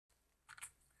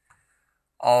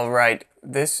Alright,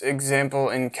 this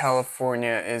example in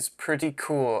California is pretty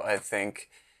cool, I think.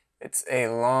 It's a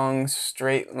long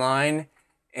straight line,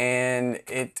 and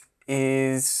it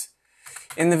is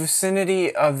in the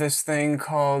vicinity of this thing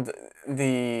called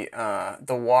the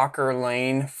Walker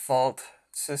Lane fault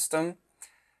system.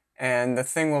 And the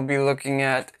thing we'll be looking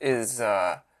at is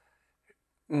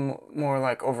more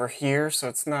like over here, so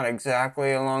it's not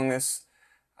exactly along this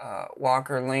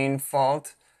Walker Lane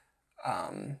fault.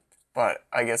 But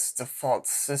I guess it's a fault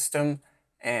system,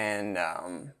 and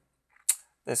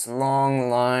this long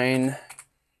line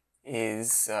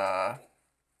is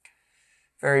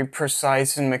very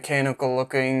precise and mechanical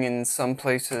looking in some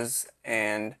places,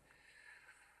 and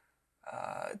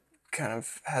kind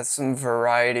of has some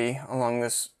variety along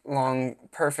this long,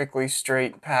 perfectly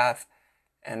straight path.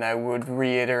 And I would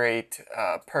reiterate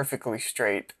perfectly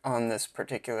straight on this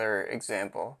particular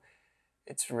example.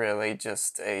 It's really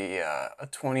just a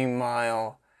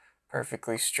 20-mile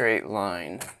perfectly straight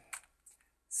line.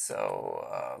 So,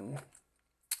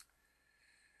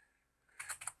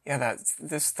 yeah, that's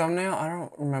this thumbnail. I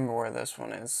don't remember where this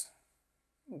one is,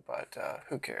 but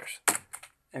who cares?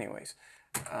 Anyways,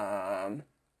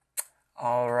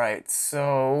 all right,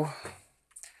 so,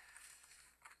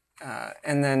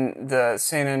 and then the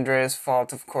San Andreas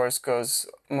Fault, of course, goes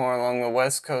more along the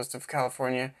west coast of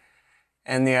California.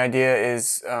 And the idea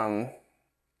is, I'm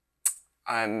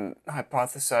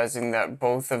hypothesizing that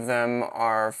both of them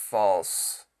are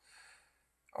false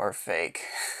or fake,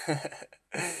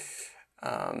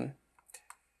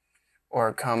 or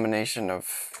a combination of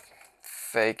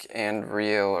fake and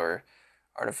real, or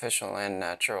artificial and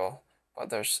natural.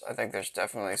 But I think there's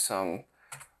definitely some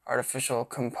artificial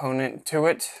component to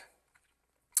it.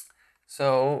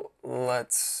 So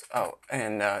let's,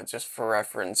 and just for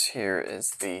reference, here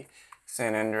is the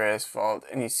San Andreas Fault,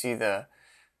 and you see the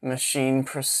machine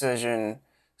precision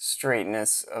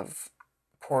straightness of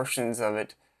portions of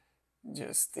it,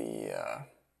 just the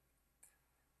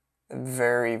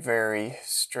very, very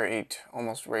straight,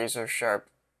 almost razor sharp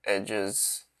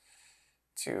edges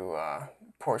to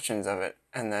portions of it,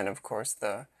 and then of course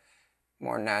the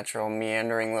more natural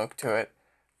meandering look to it.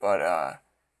 But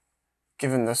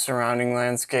given the surrounding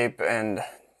landscape and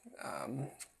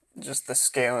just the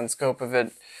scale and scope of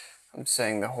it, I'm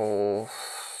saying the whole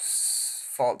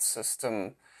fault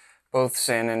system, both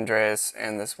San Andreas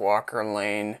and this Walker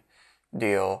Lane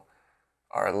deal,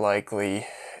 are likely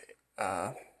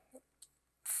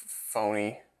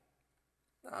phony,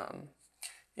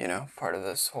 part of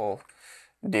this whole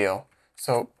deal.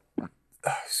 So,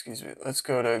 excuse me, let's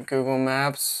go to Google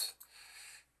Maps,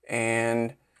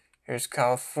 and here's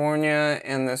California,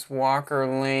 and this Walker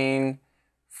Lane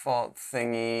fault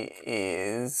thingy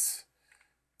is,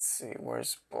 let's see,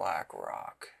 where's Black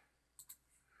Rock?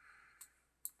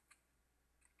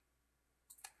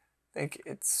 I think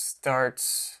it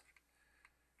starts,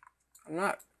 I'm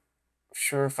not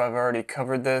sure if I've already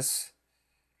covered this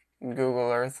in Google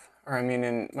Earth, or I mean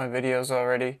in my videos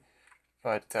already,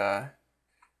 but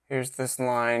here's this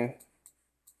line.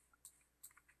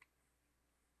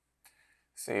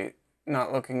 See,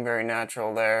 not looking very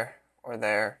natural there or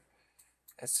there.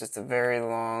 It's just a very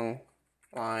long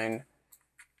line,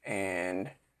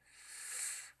 and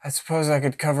I suppose I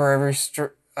could cover every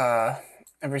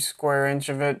square inch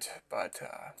of it, but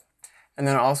and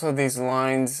then also these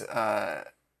lines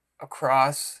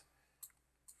across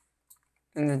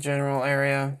in the general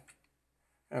area,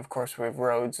 and of course we have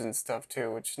roads and stuff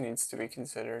too, which needs to be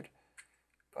considered.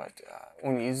 But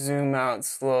when you zoom out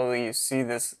slowly, you see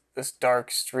this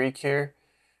dark streak here.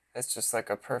 It's just like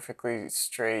a perfectly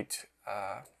straight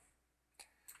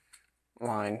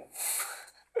line.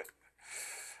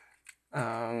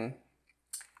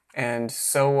 And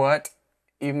so what,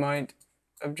 you might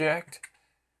object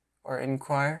or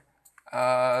inquire?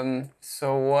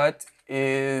 So what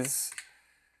is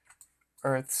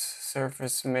Earth's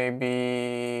surface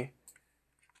maybe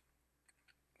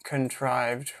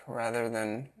contrived rather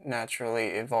than naturally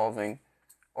evolving,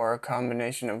 or a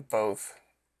combination of both,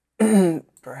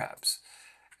 perhaps?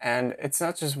 And it's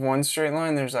not just one straight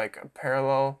line, there's like a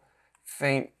parallel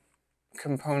faint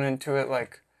component to it.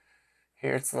 Like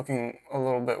here it's looking a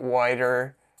little bit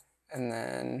wider, and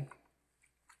then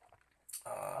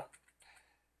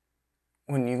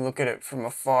when you look at it from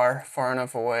afar, far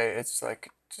enough away, it's like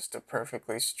just a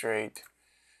perfectly straight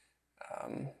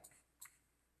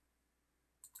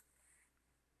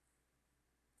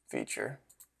feature.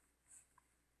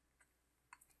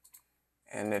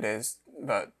 And it is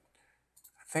about,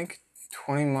 I think,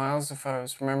 20 miles if I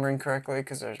was remembering correctly,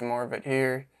 because there's more of it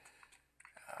here.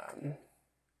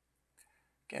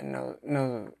 Again,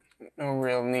 no no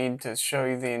real need to show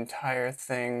you the entire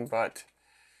thing, but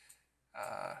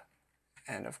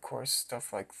and of course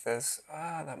stuff like this.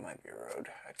 That might be a road.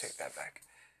 I take that back.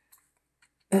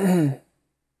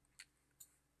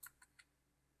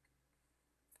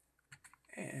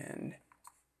 And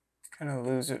kind of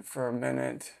lose it for a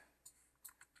minute.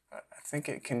 But I think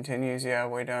it continues, yeah,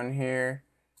 way down here.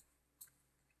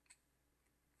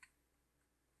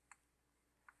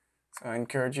 So I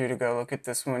encourage you to go look at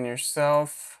this one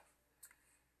yourself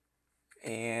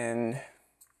and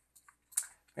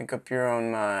make up your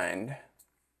own mind.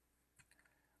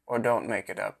 Or don't make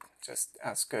it up, just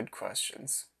ask good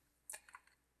questions.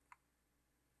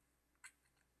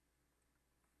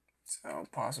 So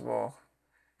possible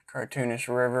cartoonish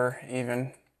river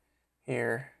even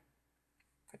here,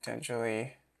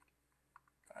 potentially.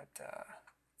 But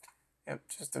yep,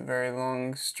 just a very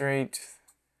long straight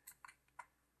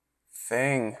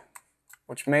thing,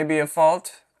 which may be a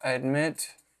fault, I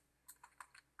admit,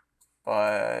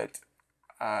 but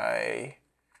I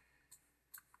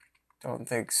don't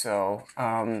think so.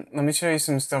 Let me show you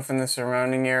some stuff in the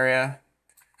surrounding area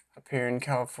up here in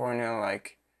California,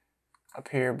 like up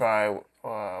here by,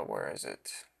 where is it?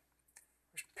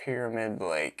 Pyramid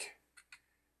Lake.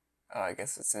 I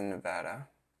guess it's in Nevada.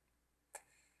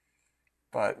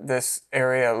 But this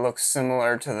area looks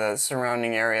similar to the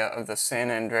surrounding area of the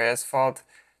San Andreas Fault,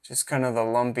 just kind of the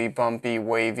lumpy, bumpy,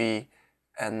 wavy,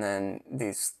 and then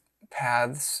these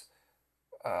paths,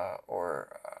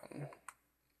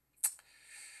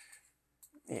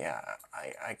 yeah,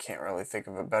 I can't really think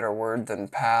of a better word than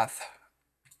path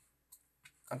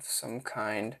of some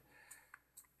kind.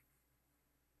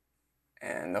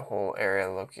 And the whole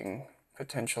area looking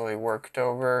potentially worked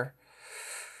over.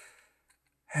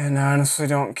 And I honestly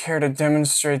don't care to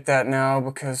demonstrate that now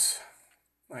because,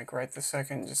 like right this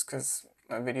second, just because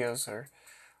my videos are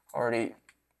already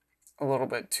a little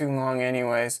bit too long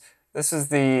anyways. This is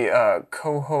the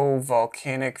Coho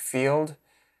volcanic field,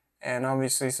 and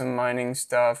obviously some mining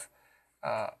stuff.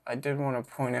 I did want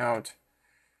to point out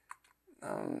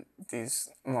these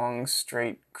long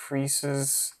straight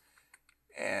creases,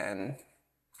 and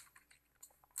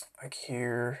like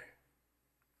here's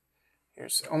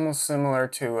almost similar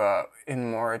to in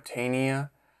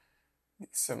Mauritania.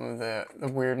 Some of the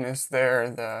weirdness there,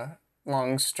 the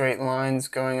long straight lines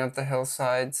going up the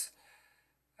hillsides.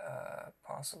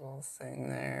 Possible thing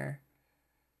there.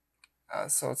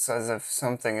 So it's as if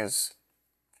something is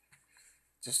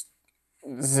just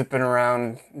zipping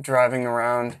around, driving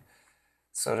around,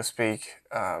 so to speak,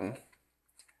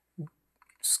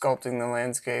 sculpting the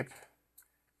landscape.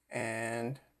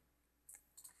 And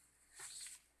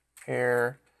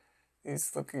here,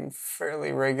 he's looking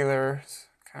fairly regular,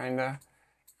 kinda.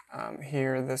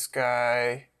 Here, this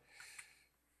guy,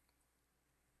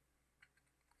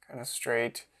 kind of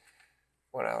straight.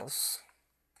 What else?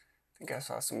 I think I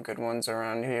saw some good ones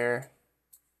around here.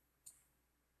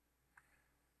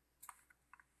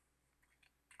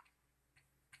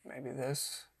 Maybe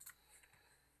this.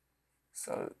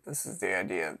 So this is the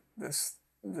idea. This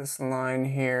line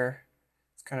here,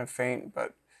 it's kind of faint,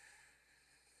 but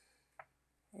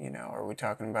you know, are we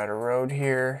talking about a road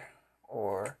here,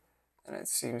 or, and it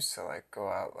seems to like go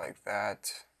out like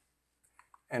that,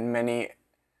 and many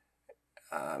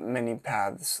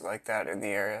paths like that in the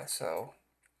area. So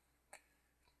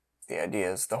the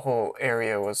idea is the whole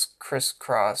area was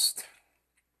crisscrossed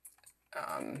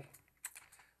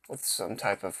with some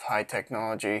type of high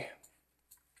technology.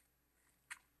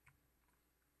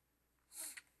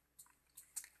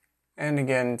 And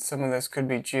again, some of this could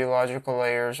be geological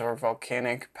layers or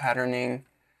volcanic patterning.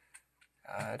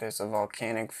 It is a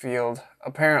volcanic field,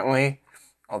 apparently,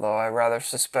 although I rather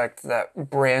suspect that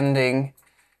branding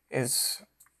is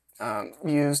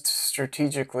used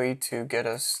strategically to get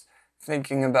us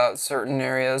thinking about certain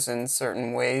areas in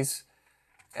certain ways,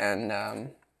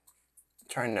 and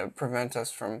trying to prevent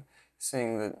us from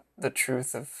seeing the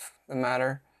truth of the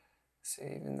matter. See,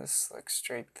 even this like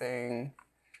straight thing.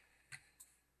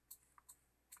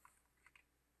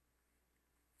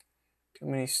 Too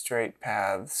many straight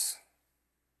paths,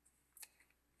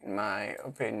 in my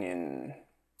opinion.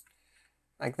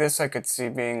 Like this I could see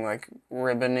being like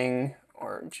ribboning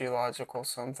or geological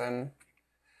something.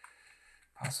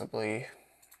 Possibly.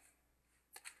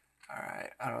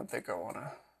 Alright, I don't think I want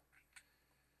to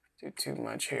do too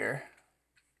much here.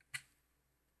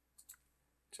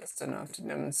 Just enough to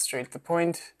demonstrate the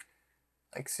point.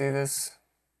 Like, see this?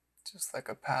 Just like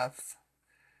a path.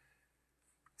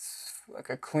 It's like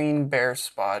a clean bare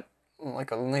spot. Like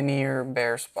a linear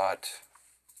bare spot.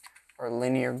 Or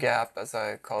linear gap, as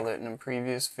I called it in a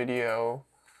previous video.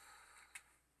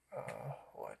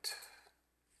 What?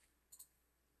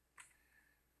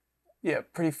 Yeah,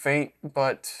 pretty faint,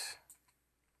 but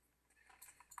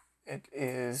it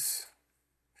is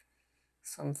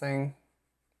something.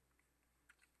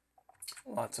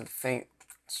 Lots of faint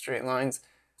straight lines.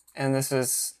 And this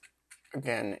is,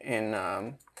 again, in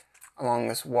along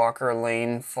this Walker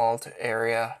Lane Fault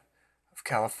area of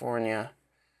California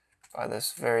by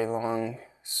this very long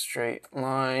straight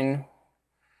line,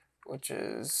 which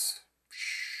is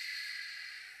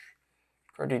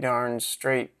pretty darn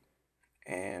straight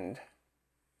and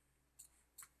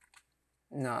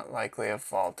not likely a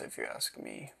fault if you ask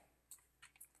me.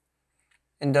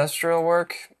 Industrial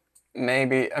work,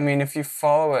 maybe. I mean, if you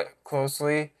follow it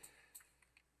closely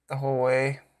the whole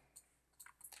way,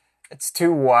 it's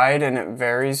too wide and it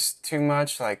varies too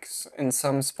much. Like in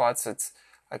some spots it's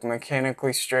like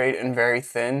mechanically straight and very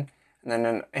thin, and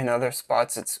then in other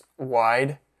spots it's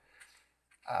wide,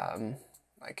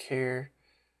 like here.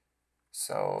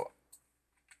 So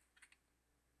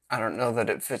I don't know that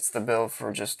it fits the bill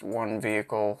for just one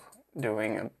vehicle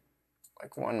doing a,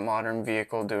 like one modern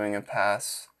vehicle doing a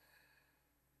pass.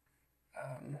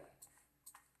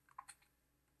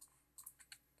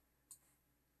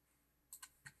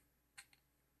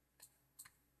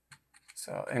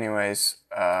 So anyways,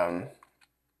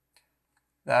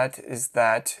 that is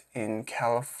that in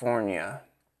California.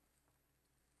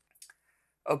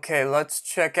 Okay, let's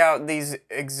check out these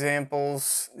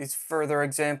examples, these further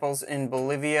examples in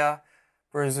Bolivia,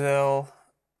 Brazil,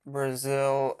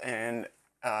 and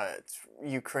it's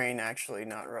Ukraine actually,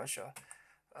 not Russia.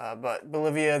 But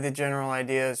Bolivia, the general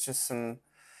idea is just some,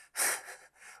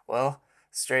 well,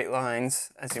 straight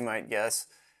lines, as you might guess.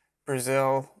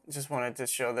 Brazil, just wanted to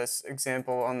show this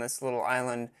example on this little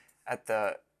island at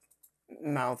the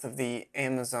mouth of the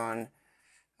Amazon,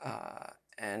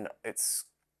 and it's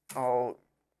all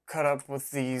cut up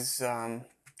with these, or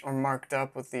marked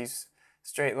up with these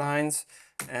straight lines,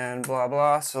 and blah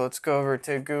blah. So let's go over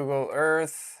to Google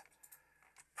Earth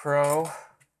Pro,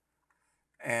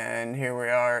 and here we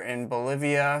are in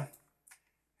Bolivia.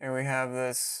 Here we have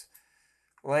this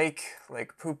Lake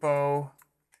Pupo,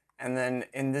 and then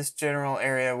in this general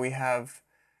area we have,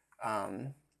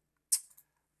 I'm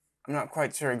not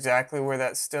quite sure exactly where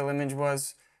that still image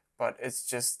was, but it's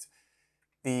just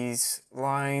these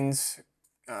lines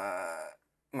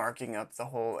marking up the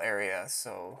whole area.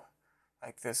 So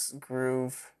like this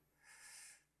groove,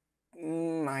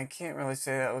 I can't really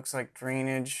say that looks like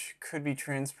drainage, could be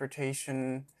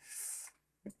transportation,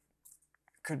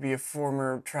 could be a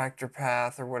former tractor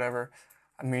path or whatever.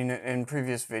 I mean, in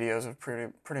previous videos I've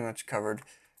pretty much covered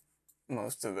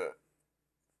most of the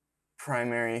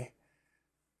primary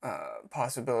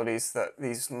possibilities that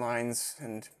these lines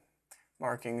and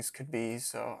markings could be,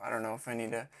 so I don't know if I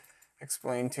need to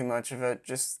explain too much of it.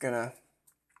 Just gonna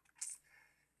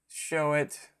show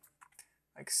it,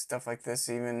 like stuff like this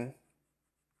even,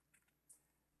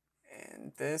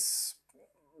 and this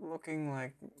looking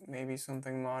like maybe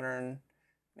something modern,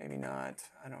 maybe not,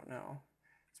 I don't know.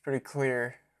 It's pretty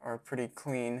clear, or pretty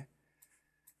clean,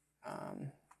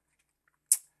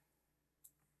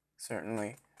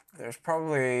 certainly. There's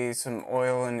probably some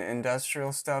oil and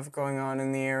industrial stuff going on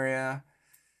in the area,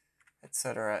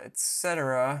 etc.,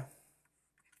 etc.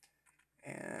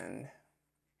 And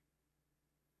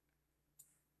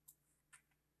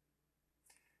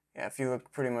yeah, if you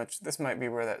look pretty much, this might be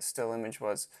where that still image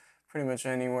was. Pretty much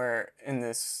anywhere in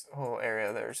this whole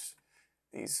area, there's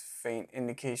these faint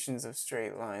indications of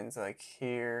straight lines, like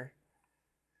here,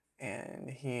 and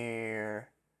here,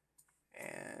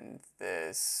 and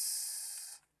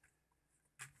this.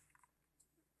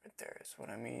 Right there is what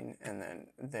I mean, and then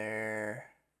there,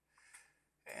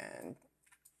 and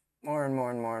more and more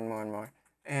and more and more and more.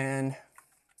 And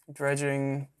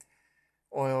dredging,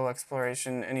 oil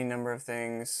exploration, any number of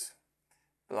things,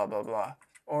 blah blah blah.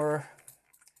 Or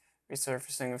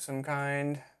resurfacing of some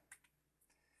kind.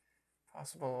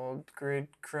 Possible old grid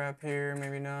crap here,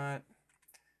 maybe not.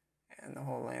 And the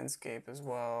whole landscape as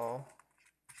well,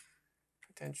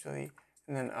 potentially.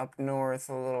 And then up north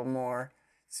a little more.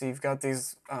 So you've got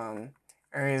these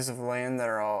areas of land that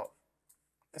are all,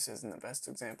 this isn't the best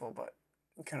example, but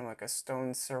kind of like a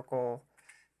stone circle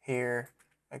here.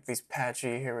 Like these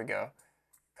patchy, here we go,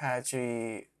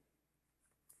 patchy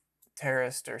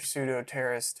terraced or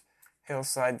pseudo-terraced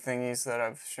hillside thingies that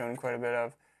I've shown quite a bit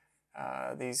of.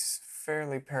 These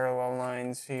fairly parallel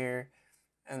lines here,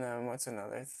 and then what's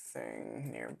another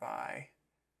thing nearby?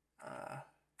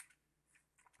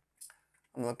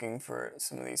 I'm looking for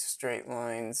some of these straight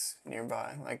lines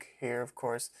nearby, like here, of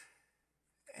course,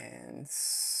 and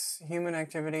human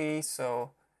activity.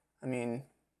 So, I mean,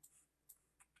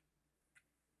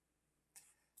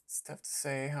 It's tough to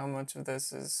say how much of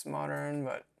this is modern,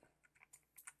 but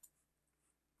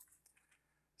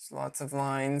there's lots of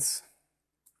lines.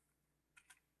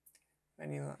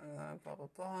 Many blah blah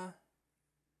blah.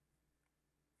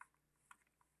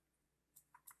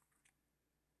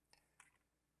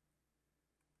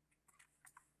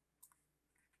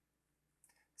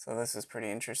 So this is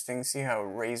pretty interesting. See how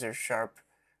razor sharp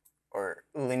or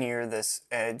linear this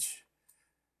edge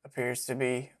appears to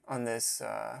be on this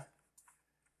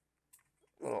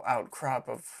little outcrop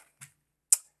of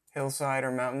hillside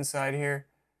or mountainside here.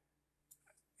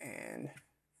 And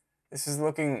this is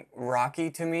looking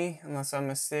rocky to me, unless I'm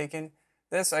mistaken.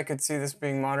 This, I could see this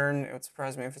being modern. It would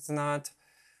surprise me if it's not.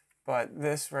 But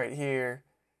this right here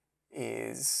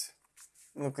is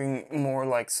looking more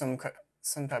like some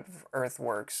type of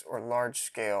earthworks or large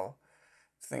scale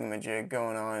thingamajig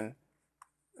going on.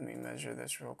 Let me measure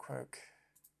this real quick.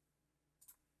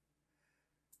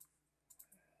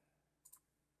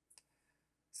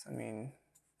 So, I mean,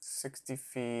 60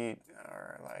 feet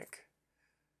or like,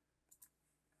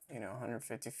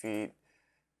 150 feet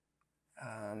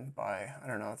by, I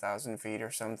don't know, 1,000 feet or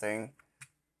something.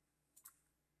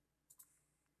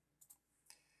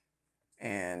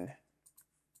 And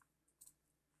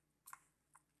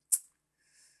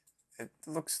it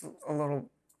looks a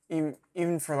little,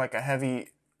 even for like a heavy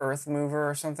earth mover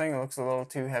or something, it looks a little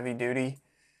too heavy duty.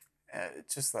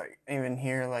 Just like, even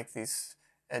here, like these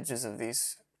edges of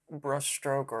these brush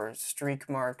stroke or streak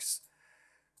marks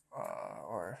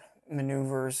or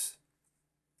maneuvers.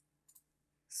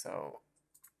 So,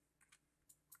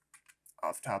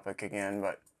 off topic again,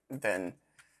 but then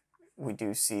we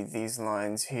do see these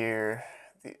lines here,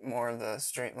 more of the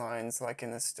straight lines like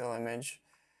in the still image.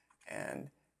 And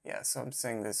yeah, so I'm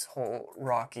saying this whole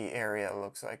rocky area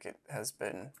looks like it has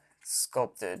been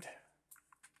sculpted.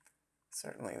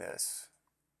 Certainly this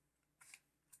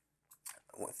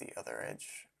with the other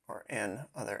edge, or an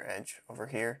other edge over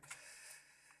here.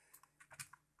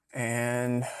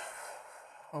 And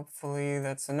hopefully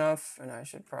that's enough, and I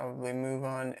should probably move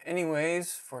on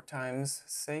anyways for time's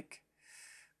sake.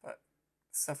 But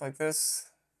stuff like this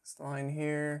line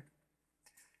here,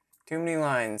 too many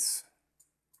lines.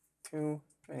 Too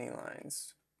many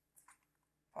lines.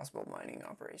 Possible mining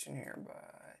operation here,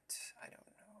 but I don't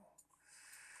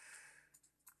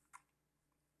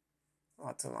know.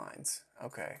 Lots of lines.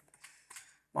 Okay.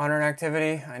 Modern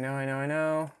activity. I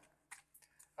know.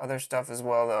 Other stuff as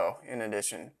well, though, in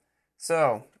addition.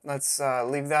 So let's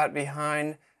leave that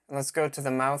behind, and let's go to the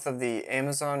mouth of the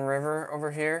Amazon River over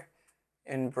here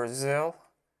in Brazil.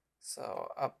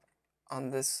 So up on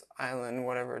this island,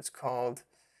 whatever it's called.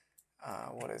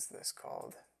 What is this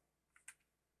called?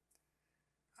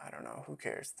 I don't know. Who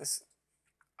cares? This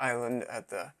island at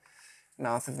the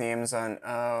mouth of the Amazon.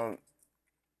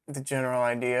 The general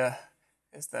idea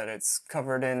is that it's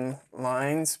covered in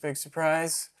lines. Big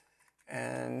surprise.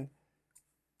 And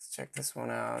let's check this one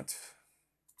out.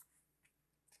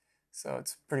 So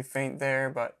it's pretty faint there,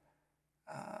 but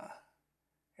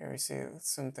here we see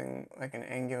something like an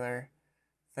angular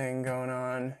thing going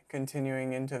on,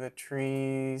 continuing into the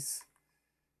trees.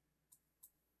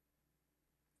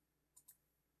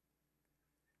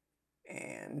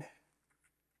 And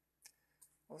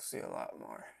we'll see a lot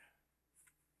more.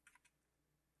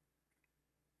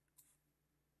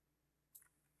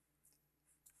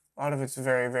 A lot of it's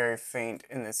very, very faint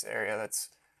in this area. That's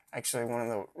actually one of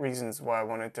the reasons why I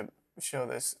wanted to show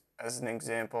this as an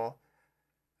example.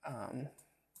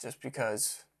 Just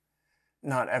because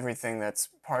not everything that's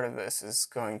part of this is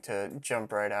going to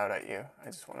jump right out at you. I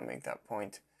just want to make that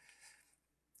point.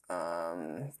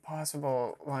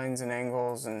 Possible lines and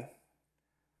angles and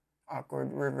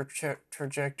awkward river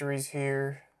trajectories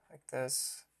here, like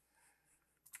this.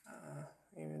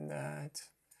 Even that.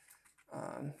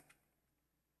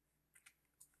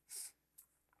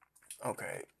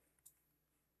 Okay.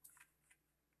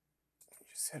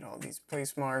 Just hit all these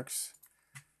place marks.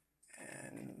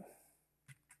 And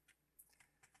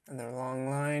another long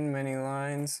line, many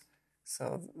lines.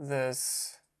 So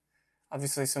this,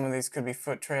 obviously some of these could be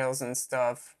foot trails and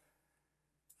stuff.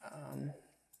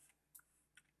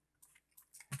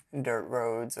 And dirt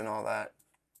roads and all that.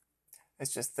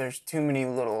 It's just there's too many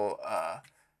little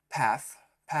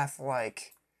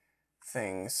path-like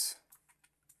things.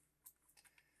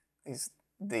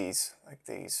 These like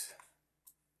these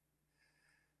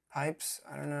pipes.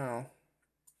 I don't know.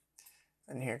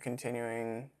 And here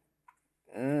continuing,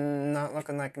 not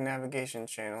looking like a navigation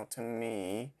channel to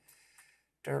me.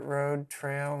 Dirt road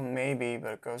trail maybe,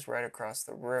 but it goes right across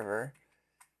the river.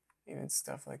 Even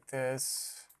stuff like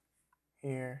this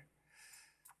here.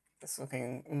 This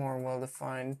looking more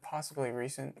well-defined, possibly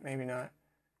recent, maybe not,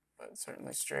 but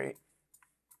certainly straight.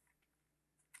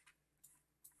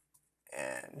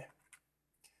 And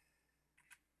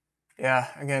yeah,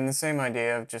 again, the same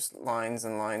idea of just lines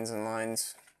and lines and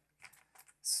lines.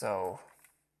 So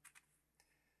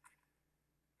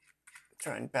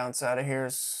try and bounce out of here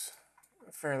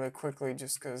fairly quickly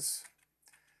just because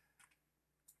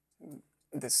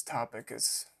this topic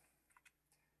is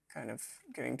kind of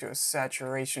getting to a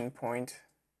saturation point.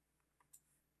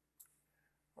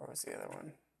 Or was the other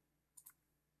one?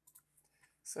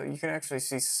 So you can actually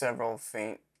see several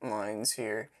faint lines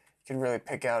here. You can really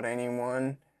pick out any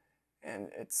one, and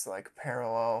it's like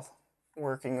parallel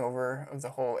working over of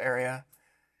the whole area,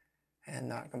 and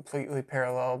not completely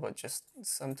parallel, but just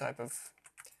some type of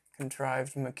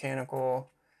contrived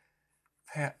mechanical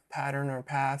pattern or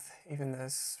path. Even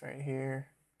this right here.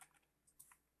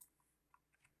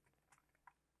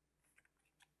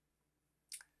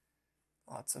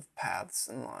 Lots of paths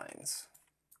and lines.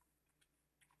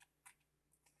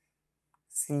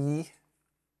 See?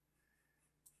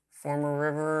 Former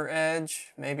river edge,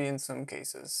 maybe in some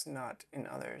cases, not in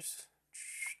others.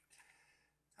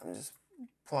 I'm just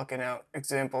plucking out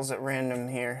examples at random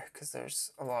here because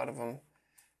there's a lot of them.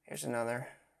 Here's another.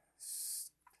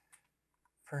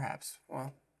 Perhaps,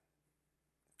 well,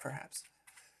 perhaps.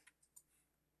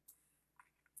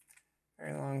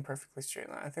 Very long, perfectly straight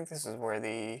line. I think this is where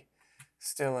the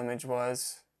still image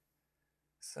was.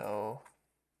 So,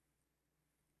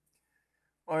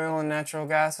 oil and natural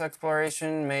gas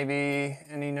exploration, maybe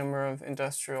any number of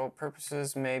industrial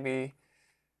purposes, maybe.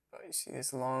 But you see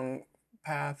this long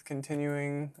path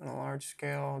continuing on a large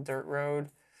scale, dirt road.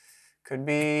 Could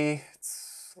be,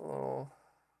 it's a little,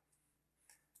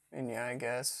 yeah, I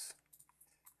guess.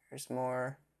 Here's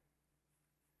more.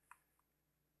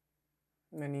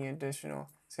 Many additional.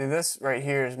 See, this right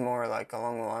here is more like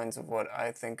along the lines of what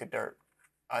I think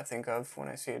of when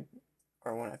I see it,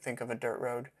 or when I think of a dirt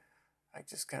road. Like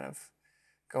just kind of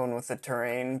going with the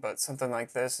terrain, but something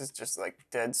like this is just like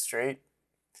dead straight.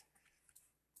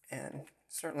 And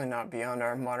certainly not beyond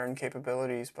our modern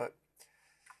capabilities, but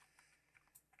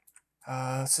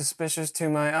suspicious to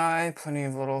my eye. Plenty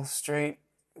of little straight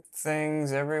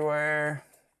things everywhere,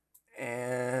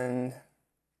 and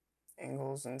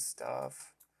angles and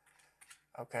stuff.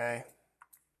 Okay.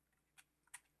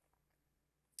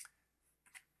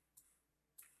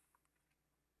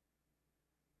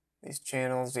 These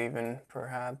channels even,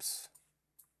 perhaps.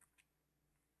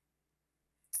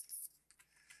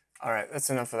 All right, that's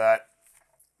enough of that.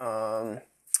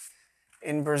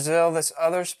 In Brazil, this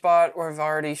other spot where I've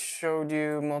already showed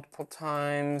you multiple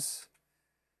times,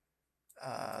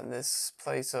 this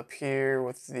place up here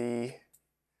with the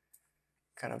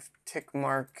kind of tick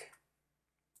mark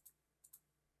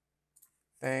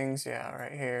things, yeah,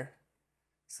 right here.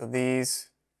 So these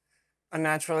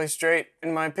unnaturally straight,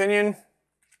 in my opinion,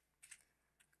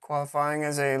 qualifying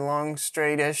as a long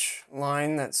straight-ish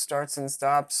line that starts and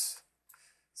stops,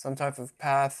 some type of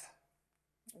path,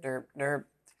 derp, derp,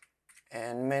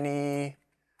 and many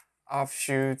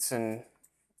offshoots and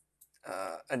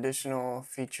additional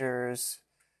features,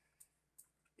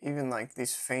 even like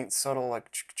these faint subtle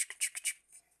like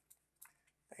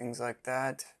things like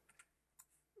that,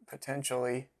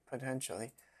 potentially,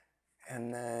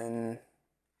 and then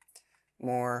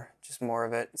just more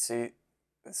of it. See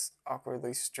this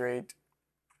awkwardly straight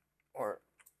or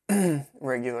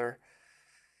regular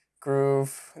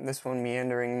groove, and this one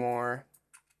meandering more.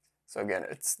 So again,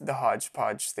 it's the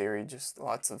hodgepodge theory, just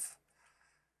lots of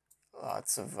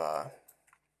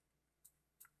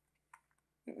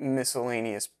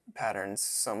miscellaneous patterns,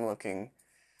 some looking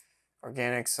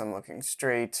organic, some looking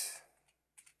straight,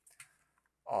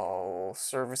 all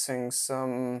servicing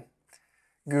some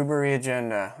goobery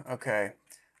agenda. Okay,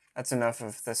 that's enough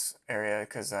of this area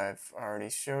because I've already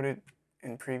showed it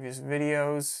in previous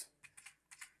videos.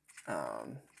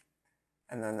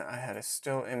 And then I had a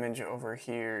still image over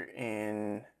here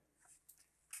in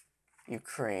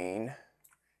Ukraine,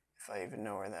 if I even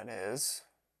know where that is.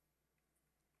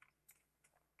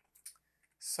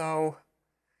 So,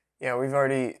 yeah, we've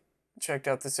already checked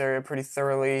out this area pretty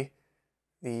thoroughly.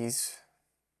 These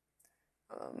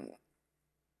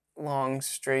long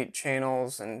straight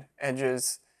channels and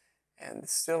edges, and the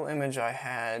still image I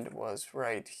had was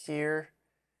right here,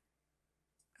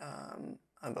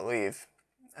 I believe.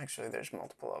 Actually, there's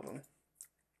multiple of them.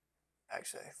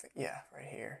 Actually, yeah, right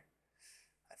here,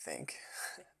 I think.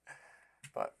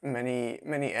 But many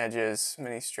edges,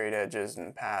 many straight edges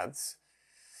and paths,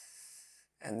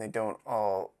 and they don't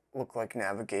all look like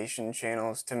navigation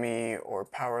channels to me or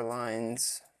power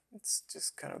lines. It's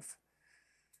just kind of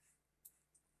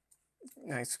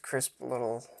nice crisp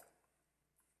little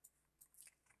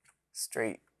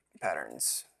straight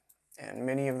patterns. And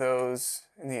many of those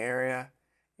in the area,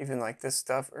 even like this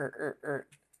stuff,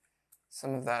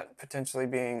 some of that potentially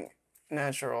being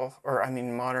natural, or I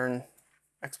mean modern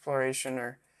exploration,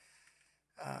 or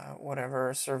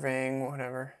whatever, surveying,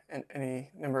 whatever, and any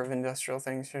number of industrial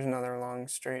things. Here's another long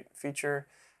straight feature,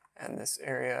 and this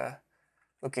area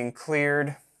looking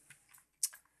cleared.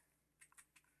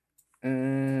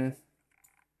 I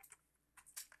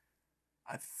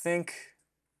think,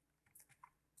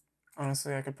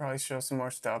 honestly, I could probably show some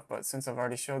more stuff, but since I've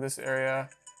already showed this area,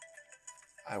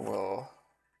 I will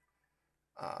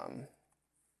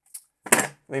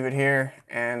leave it here,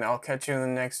 and I'll catch you in the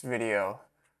next video.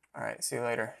 All right, see you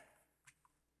later.